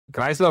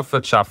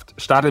Kreislaufwirtschaft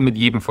startet mit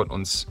jedem von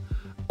uns.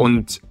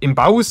 Und im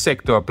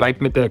Bausektor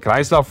bleibt mit der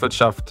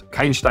Kreislaufwirtschaft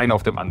kein Stein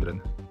auf dem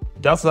anderen.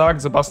 Das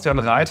sagt Sebastian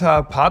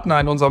Reiter, Partner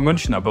in unserem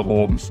Münchner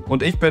Büro.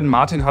 Und ich bin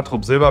Martin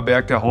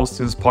Hattrup-Silberberg, der Host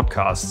dieses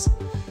Podcasts.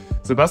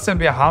 Sebastian,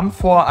 wir haben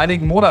vor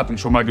einigen Monaten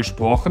schon mal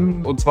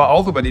gesprochen, und zwar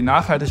auch über die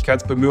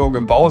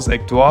Nachhaltigkeitsbemühungen im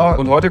Bausektor.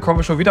 Und heute kommen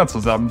wir schon wieder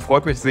zusammen.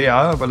 Freut mich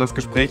sehr, weil das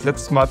Gespräch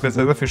letztes Mal hat mir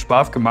sehr, sehr viel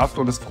Spaß gemacht.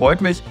 Und es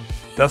freut mich,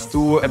 dass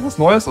du etwas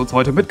Neues uns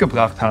heute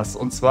mitgebracht hast.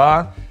 Und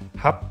zwar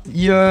habt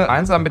ihr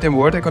gemeinsam mit dem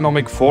World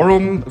Economic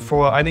Forum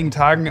vor einigen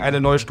Tagen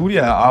eine neue Studie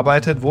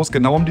erarbeitet, wo es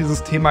genau um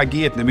dieses Thema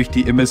geht, nämlich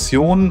die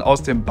Emissionen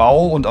aus dem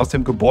Bau- und aus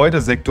dem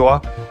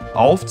Gebäudesektor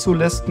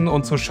aufzulisten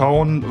und zu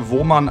schauen,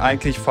 wo man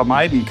eigentlich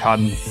vermeiden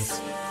kann.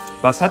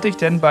 Was hat dich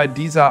denn bei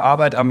dieser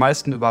Arbeit am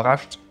meisten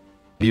überrascht?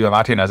 Lieber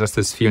Martin, als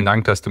erstes vielen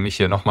Dank, dass du mich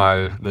hier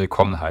nochmal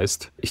willkommen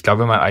heißt. Ich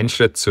glaube, wenn wir einen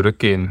Schritt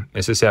zurückgehen,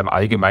 es ist ja im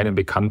Allgemeinen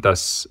bekannt,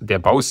 dass der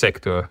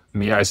Bausektor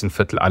mehr als ein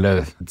Viertel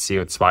aller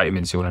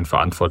CO2-Emissionen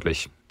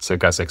verantwortlich, ca.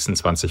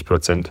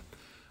 26%.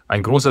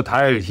 Ein großer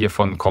Teil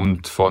hiervon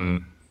kommt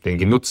von den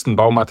genutzten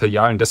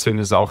Baumaterialien. Deswegen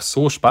ist es auch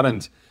so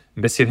spannend,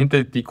 ein bisschen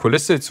hinter die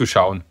Kulisse zu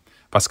schauen.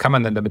 Was kann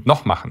man denn damit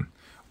noch machen?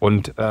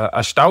 Und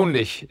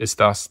erstaunlich ist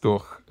das,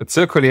 durch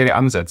zirkuläre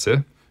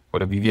Ansätze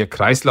oder wie wir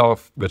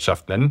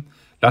Kreislaufwirtschaft nennen,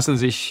 lassen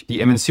sich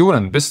die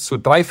Emissionen bis zu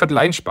 3/4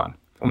 einsparen.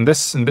 Um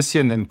das ein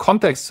bisschen in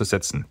Kontext zu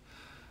setzen,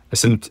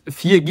 es sind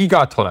 4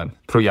 Gigatonnen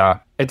pro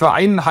Jahr, etwa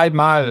 1,5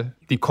 Mal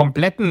die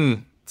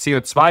kompletten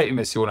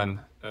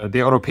CO2-Emissionen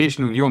der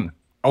Europäischen Union.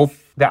 Auf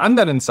der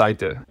anderen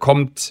Seite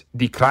kommt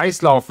die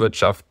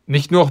Kreislaufwirtschaft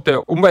nicht nur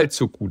der Umwelt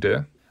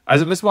zugute,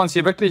 also müssen wir uns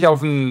hier wirklich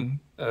auf ein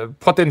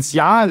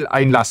Potenzial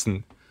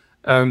einlassen,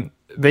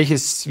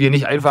 welches wir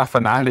nicht einfach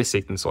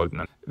vernachlässigen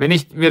sollten. Wenn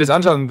ich mir das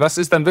anschaue, was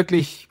ist dann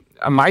wirklich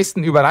am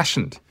meisten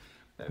überraschend?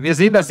 Wir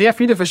sehen da sehr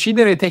viele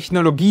verschiedene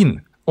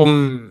Technologien,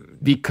 um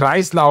die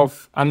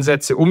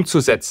Kreislaufansätze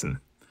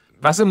umzusetzen.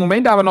 Was im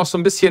Moment aber noch so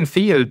ein bisschen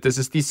fehlt, das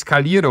ist die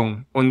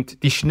Skalierung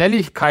und die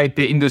Schnelligkeit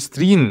der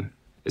Industrien.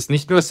 Ist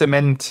nicht nur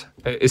Zement,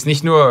 ist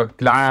nicht nur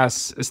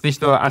Glas, ist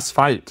nicht nur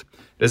Asphalt.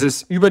 Das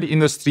ist über die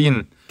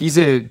Industrien,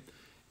 diese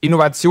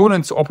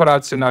Innovationen zu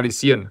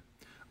operationalisieren.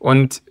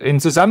 Und in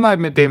Zusammenarbeit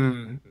mit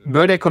dem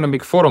World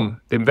Economic Forum,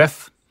 dem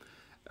WEF,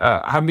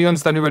 haben wir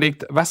uns dann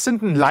überlegt, was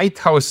sind denn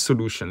Lighthouse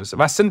Solutions?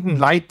 Was sind denn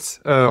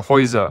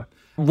Leithäuser?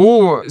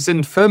 Wo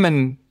sind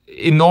Firmen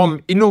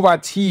enorm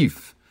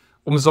innovativ,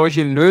 um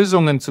solche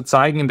Lösungen zu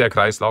zeigen in der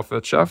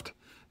Kreislaufwirtschaft,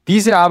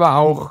 diese aber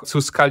auch zu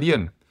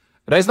skalieren?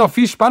 Da ist noch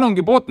viel Spannung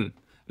geboten.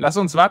 Lass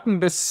uns warten,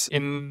 bis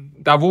in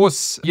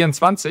Davos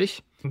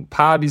 24 ein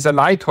paar dieser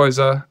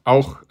Lighthäuser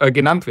auch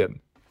genannt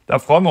werden. Da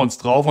freuen wir uns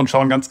drauf und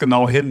schauen ganz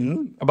genau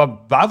hin.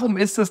 Aber warum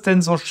ist es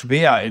denn so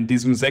schwer, in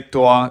diesem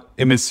Sektor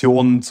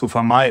Emissionen zu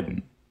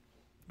vermeiden?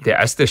 Der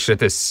erste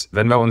Schritt ist,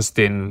 wenn wir uns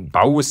den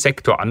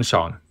Bausektor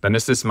anschauen, dann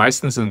ist es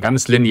meistens ein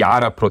ganz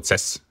linearer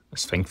Prozess.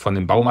 Es fängt von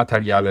den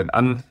Baumaterialien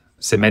an,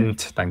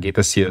 Zement, dann geht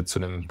es hier zu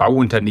einem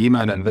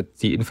Bauunternehmer, dann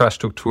wird die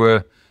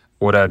Infrastruktur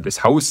oder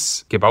das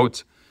Haus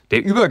gebaut.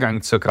 Der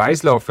Übergang zur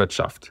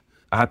Kreislaufwirtschaft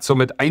hat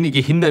somit einige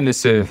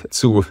Hindernisse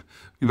zu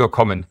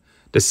überkommen.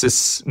 Das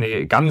ist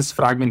eine ganz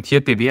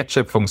fragmentierte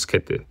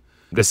Wertschöpfungskette.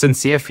 Das sind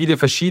sehr viele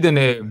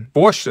verschiedene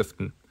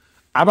Vorschriften,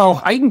 aber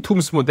auch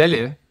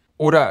Eigentumsmodelle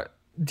oder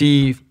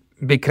die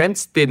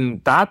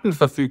begrenzten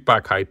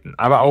Datenverfügbarkeiten,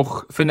 aber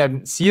auch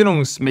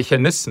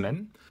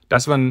Finanzierungsmechanismen,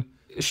 dass man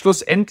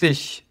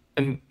schlussendlich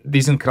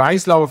diesen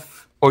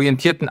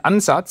kreislauforientierten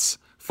Ansatz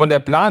von der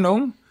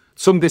Planung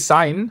zum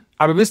Design,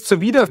 aber bis zur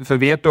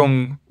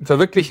Wiederverwertung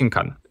verwirklichen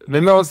kann.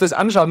 Wenn wir uns das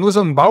anschauen, nur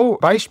so ein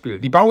Baubeispiel.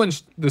 Die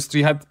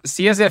Bauindustrie hat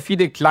sehr, sehr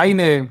viele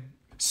kleine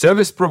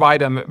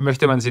Service-Provider,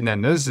 möchte man sie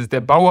nennen. Das ist der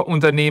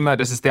Bauunternehmer,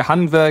 das ist der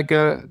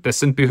Handwerker, das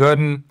sind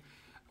Behörden,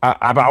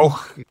 aber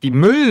auch die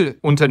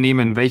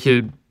Müllunternehmen,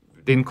 welche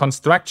den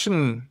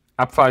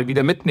Construction-Abfall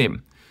wieder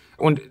mitnehmen.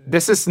 Und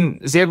das ist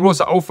ein sehr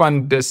großer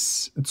Aufwand,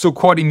 das zu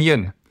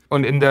koordinieren.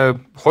 Und in der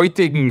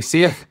heutigen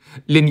sehr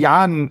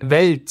linearen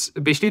Welt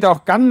besteht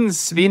auch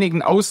ganz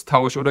wenigen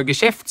Austausch oder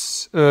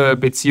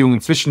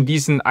Geschäftsbeziehungen zwischen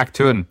diesen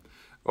Akteuren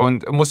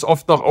und muss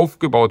oft noch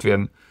aufgebaut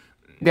werden.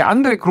 Der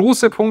andere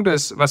große Punkt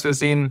ist, was wir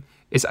sehen,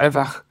 ist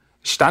einfach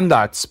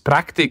Standards,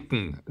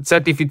 Praktiken,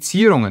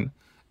 Zertifizierungen.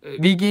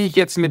 Wie gehe ich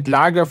jetzt mit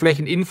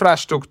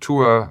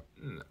Lagerflächeninfrastruktur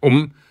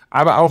um,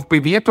 aber auch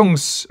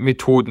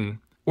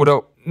Bewertungsmethoden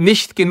oder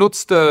nicht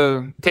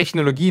genutzte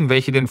Technologien,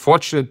 welche dem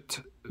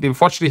Fortschritt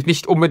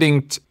nicht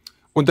unbedingt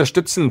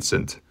unterstützend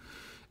sind.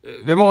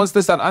 Wenn wir uns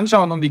das dann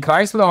anschauen, um die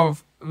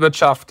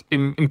Kreislaufwirtschaft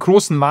im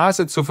großen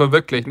Maße zu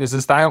verwirklichen, ist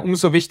es daher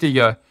umso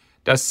wichtiger,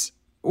 dass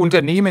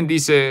Unternehmen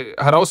diese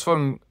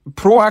Herausforderungen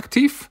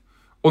proaktiv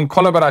und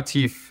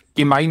kollaborativ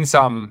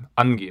gemeinsam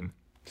angehen.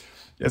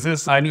 Es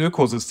ist ein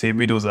Ökosystem,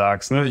 wie du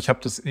sagst. Ich habe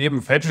das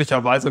eben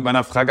fälschlicherweise in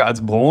meiner Frage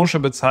als Branche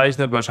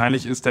bezeichnet.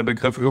 Wahrscheinlich ist der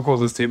Begriff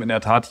Ökosystem in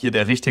der Tat hier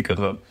der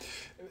richtigere.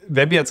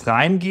 Wenn wir jetzt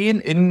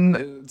reingehen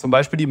in zum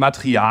Beispiel die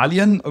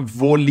Materialien,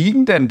 wo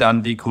liegen denn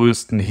dann die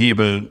größten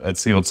Hebel,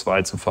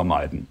 CO2 zu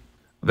vermeiden?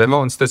 Wenn wir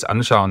uns das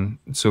anschauen,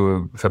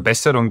 zur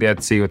Verbesserung der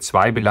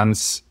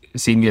CO2-Bilanz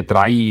sehen wir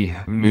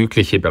 3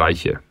 mögliche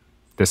Bereiche.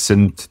 Das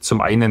sind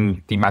zum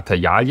einen die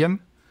Materialien,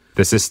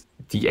 das ist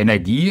die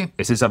Energie,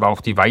 es ist aber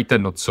auch die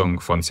Weiternutzung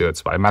von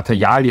CO2.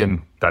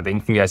 Materialien, da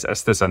denken wir als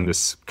erstes an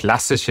das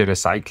klassische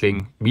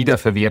Recycling,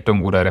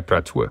 Wiederverwertung oder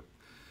Reparatur.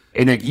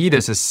 Energie,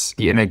 das ist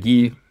die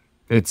Energie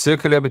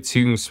zirkulär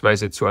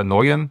bzw. zu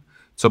erneuern,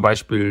 zum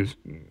Beispiel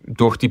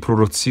durch die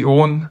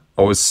Produktion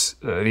aus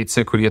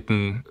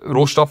rezirkulierten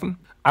Rohstoffen,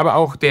 aber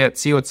auch der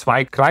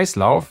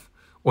CO2-Kreislauf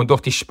und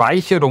durch die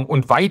Speicherung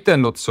und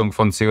Weiternutzung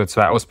von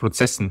CO2 aus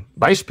Prozessen,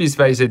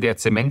 beispielsweise der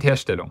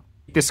Zementherstellung.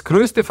 Das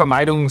größte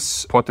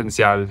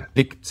Vermeidungspotenzial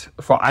liegt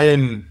vor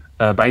allem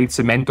beim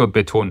Zement und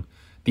Beton.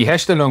 Die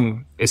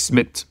Herstellung ist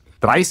mit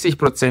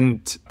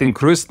 30% den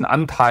größten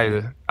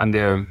Anteil an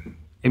der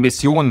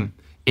Emission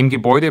im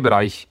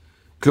Gebäudebereich.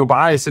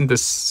 Global sind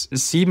es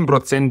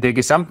 7% der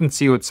gesamten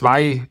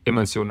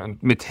CO2-Emissionen.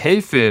 Mit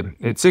Hilfe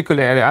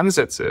zirkulärer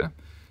Ansätze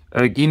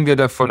gehen wir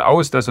davon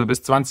aus, dass wir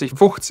bis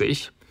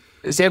 2050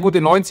 sehr gute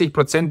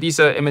 90%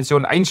 dieser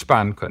Emissionen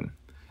einsparen können.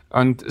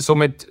 Und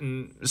somit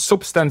ein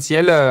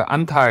substanzieller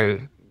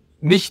Anteil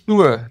nicht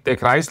nur der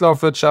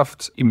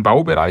Kreislaufwirtschaft im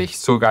Baubereich,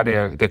 sogar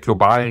der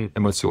globalen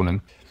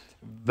Emissionen.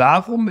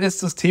 Warum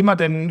ist das Thema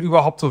denn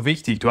überhaupt so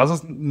wichtig? Du hast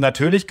es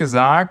natürlich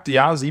gesagt,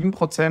 ja,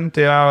 7%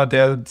 der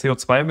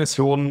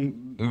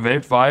CO2-Emissionen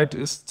weltweit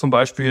ist zum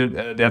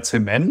Beispiel der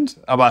Zement.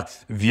 Aber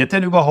wird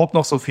denn überhaupt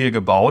noch so viel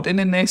gebaut in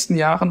den nächsten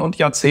Jahren und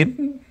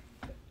Jahrzehnten?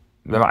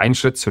 Wenn wir einen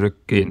Schritt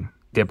zurückgehen,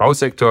 der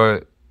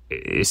Bausektor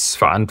ist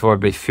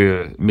verantwortlich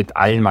mit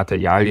allen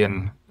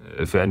Materialien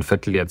für ein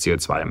Viertel der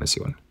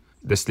CO2-Emissionen.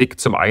 Das liegt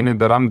zum einen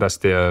daran, dass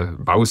der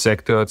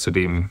Bausektor, zu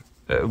dem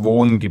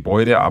Wohnen,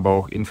 Gebäude, aber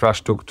auch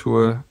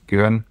Infrastruktur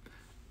gehören,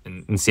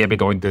 ein sehr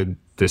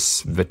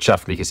bedeutendes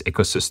wirtschaftliches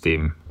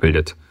Ökosystem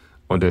bildet.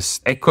 Und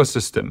das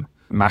Ökosystem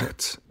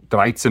macht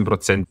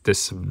 13%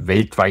 des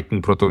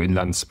weltweiten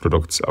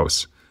Bruttoinlandsprodukts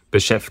aus,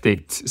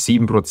 beschäftigt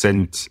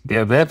 7% der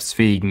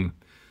erwerbsfähigen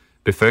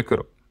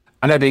Bevölkerung.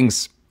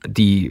 Allerdings,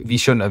 wie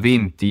schon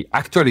erwähnt, die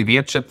aktuelle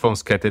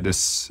Wertschöpfungskette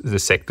des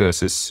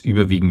Sektors ist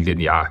überwiegend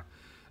linear,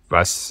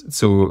 was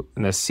zu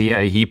einer sehr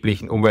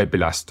erheblichen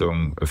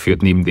Umweltbelastung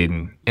führt. Neben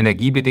den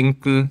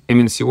energiebedingten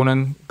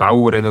Emissionen,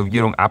 Bau,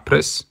 Renovierung,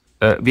 Abriss,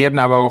 werden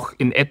aber auch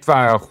in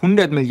etwa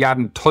 100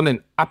 Milliarden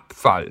Tonnen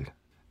Abfall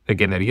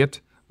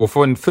generiert,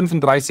 wovon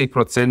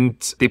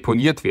 35%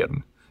 deponiert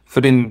werden.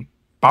 Für den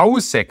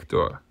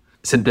Bausektor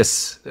sind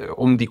es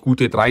um die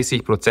gute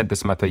 30%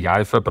 des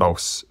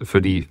Materialverbrauchs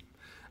für die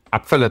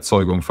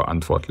Abfallerzeugung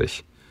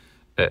verantwortlich.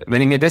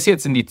 Wenn ich mir das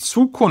jetzt in die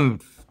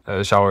Zukunft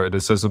schaue,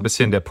 das ist so ein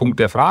bisschen der Punkt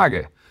der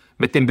Frage,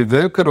 mit dem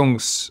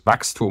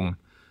Bevölkerungswachstum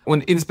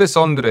und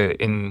insbesondere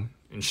in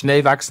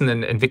schnell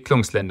wachsenden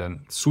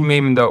Entwicklungsländern,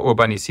 zunehmender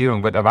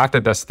Urbanisierung, wird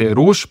erwartet, dass der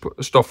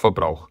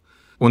Rohstoffverbrauch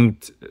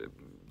und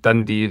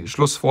dann die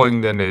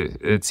schlussfolgenden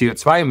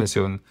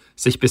CO2-Emissionen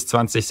sich bis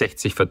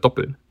 2060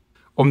 verdoppeln.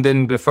 Um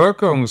dem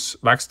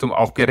Bevölkerungswachstum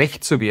auch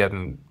gerecht zu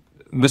werden,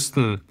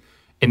 müssten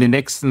in den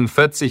nächsten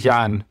 40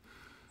 Jahren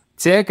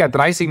ca.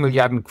 30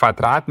 Milliarden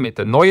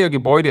Quadratmeter neue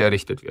Gebäude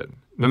errichtet werden.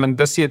 Wenn man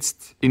das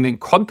jetzt in den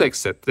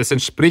Kontext setzt, das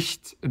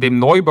entspricht dem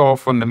Neubau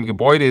von einem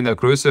Gebäude in der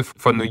Größe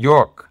von New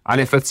York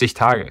alle 40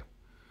 Tage.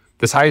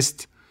 Das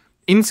heißt,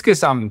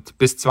 insgesamt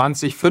bis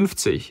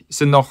 2050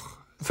 sind noch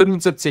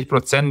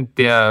 75%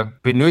 der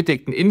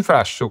benötigten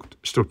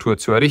Infrastruktur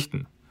zu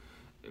errichten.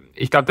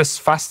 Ich glaube, das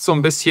fasst so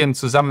ein bisschen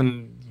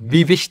zusammen,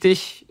 wie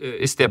wichtig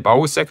ist der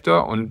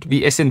Bausektor und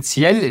wie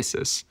essentiell ist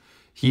es,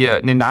 hier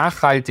eine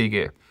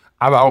nachhaltige,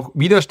 aber auch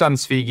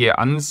widerstandsfähige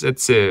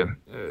Ansätze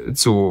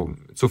zu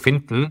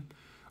finden,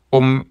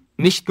 um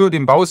nicht nur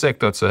dem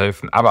Bausektor zu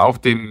helfen, aber auch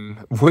dem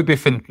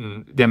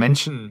Wohlbefinden der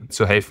Menschen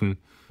zu helfen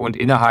und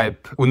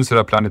innerhalb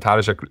unserer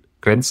planetarischen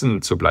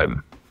Grenzen zu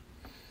bleiben.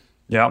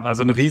 Ja,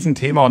 also ein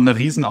Riesenthema und eine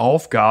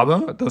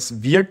Riesenaufgabe.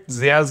 Das wirkt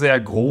sehr, sehr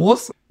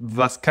groß.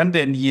 Was kann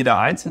denn jeder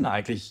Einzelne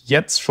eigentlich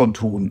jetzt schon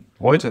tun?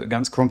 Heute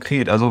ganz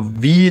konkret. Also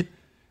wie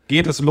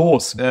geht es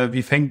los?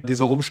 Wie fängt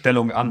diese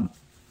Umstellung an?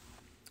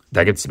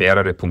 Da gibt es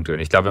mehrere Punkte. Und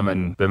ich glaube,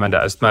 wenn man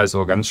da erstmal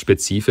so ganz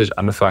spezifisch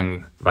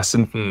anfangen, was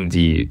sind denn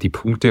die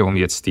Punkte, um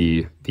jetzt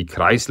die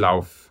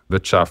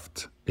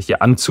Kreislaufwirtschaft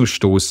hier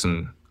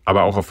anzustoßen,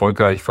 aber auch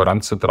erfolgreich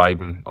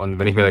voranzutreiben? Und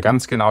wenn ich mir da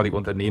ganz genau die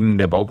Unternehmen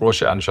der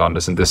Baubranche anschaue,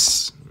 das sind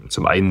das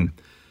zum einen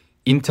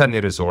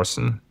interne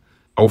Ressourcen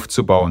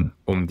aufzubauen,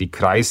 um die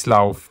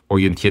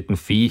kreislauforientierten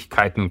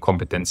Fähigkeiten und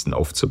Kompetenzen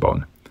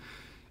aufzubauen.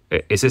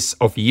 Es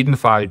ist auf jeden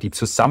Fall die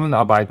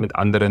Zusammenarbeit mit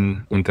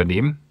anderen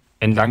Unternehmen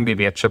entlang der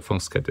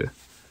Wertschöpfungskette.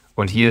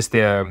 Und hier ist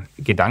der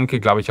Gedanke,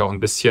 glaube ich, auch ein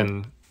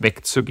bisschen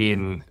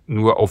wegzugehen,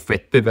 nur auf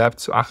Wettbewerb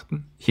zu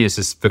achten. Hier ist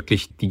es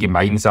wirklich die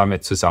gemeinsame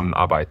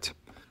Zusammenarbeit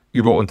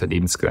über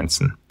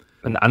Unternehmensgrenzen.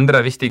 Ein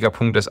anderer wichtiger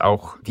Punkt ist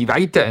auch die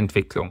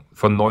Weiterentwicklung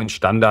von neuen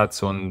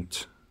Standards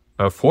und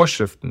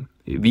Vorschriften,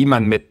 wie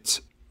man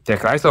mit der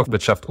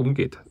Kreislaufwirtschaft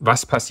umgeht.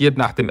 Was passiert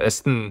nach dem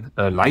ersten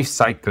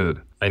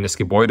Lifecycle eines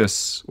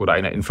Gebäudes oder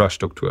einer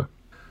Infrastruktur?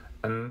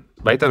 Ein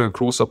weiterer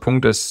großer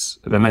Punkt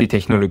ist, wenn wir die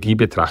Technologie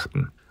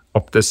betrachten,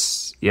 ob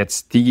das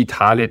jetzt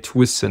digitale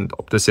Tools sind,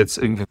 ob das jetzt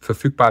irgendwie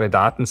verfügbare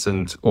Daten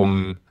sind,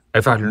 um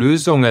einfach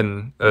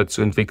Lösungen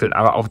zu entwickeln,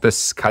 aber auch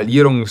das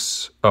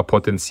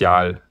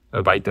Skalierungspotenzial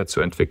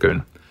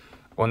weiterzuentwickeln.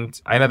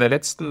 Und einer der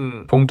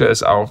letzten Punkte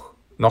ist auch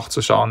noch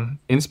zu schauen,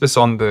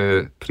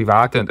 insbesondere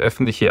private und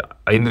öffentliche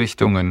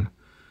Einrichtungen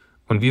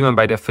und wie man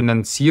bei der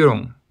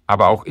Finanzierung,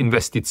 aber auch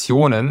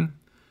Investitionen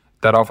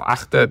darauf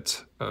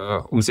achtet,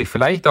 um sich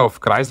vielleicht auf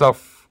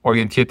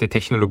kreislauforientierte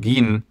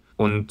Technologien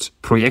und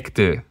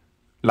Projekte,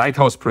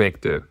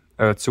 Lighthouse-Projekte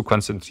zu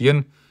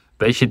konzentrieren,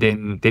 welche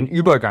den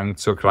Übergang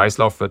zur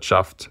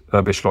Kreislaufwirtschaft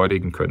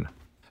beschleunigen können.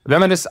 Wenn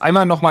man das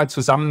einmal nochmal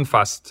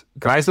zusammenfasst,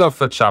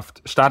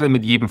 Kreislaufwirtschaft startet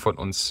mit jedem von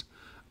uns.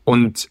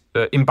 Und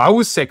im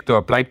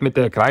Bausektor bleibt mit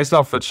der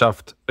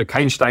Kreislaufwirtschaft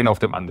kein Stein auf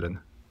dem anderen.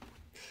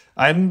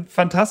 Ein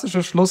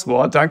fantastisches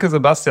Schlusswort. Danke,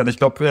 Sebastian. Ich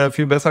glaube,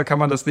 viel besser kann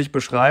man das nicht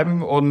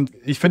beschreiben. Und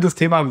ich finde das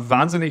Thema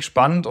wahnsinnig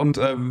spannend und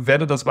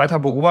werde das weiter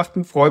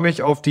beobachten. Freue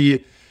mich auf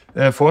die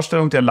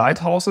Vorstellung der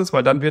Lighthouses,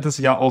 weil dann wird es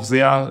ja auch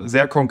sehr,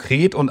 sehr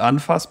konkret und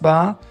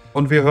anfassbar.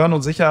 Und wir hören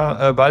uns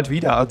sicher bald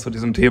wieder zu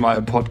diesem Thema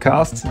im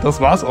Podcast. Das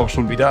war es auch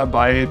schon wieder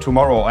bei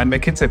Tomorrow, ein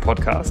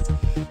McKinsey-Podcast.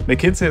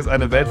 McKinsey ist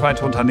eine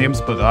weltweite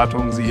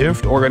Unternehmensberatung. Sie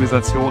hilft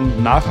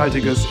Organisationen,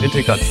 nachhaltiges,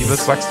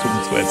 integratives Wachstum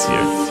zu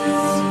erzielen.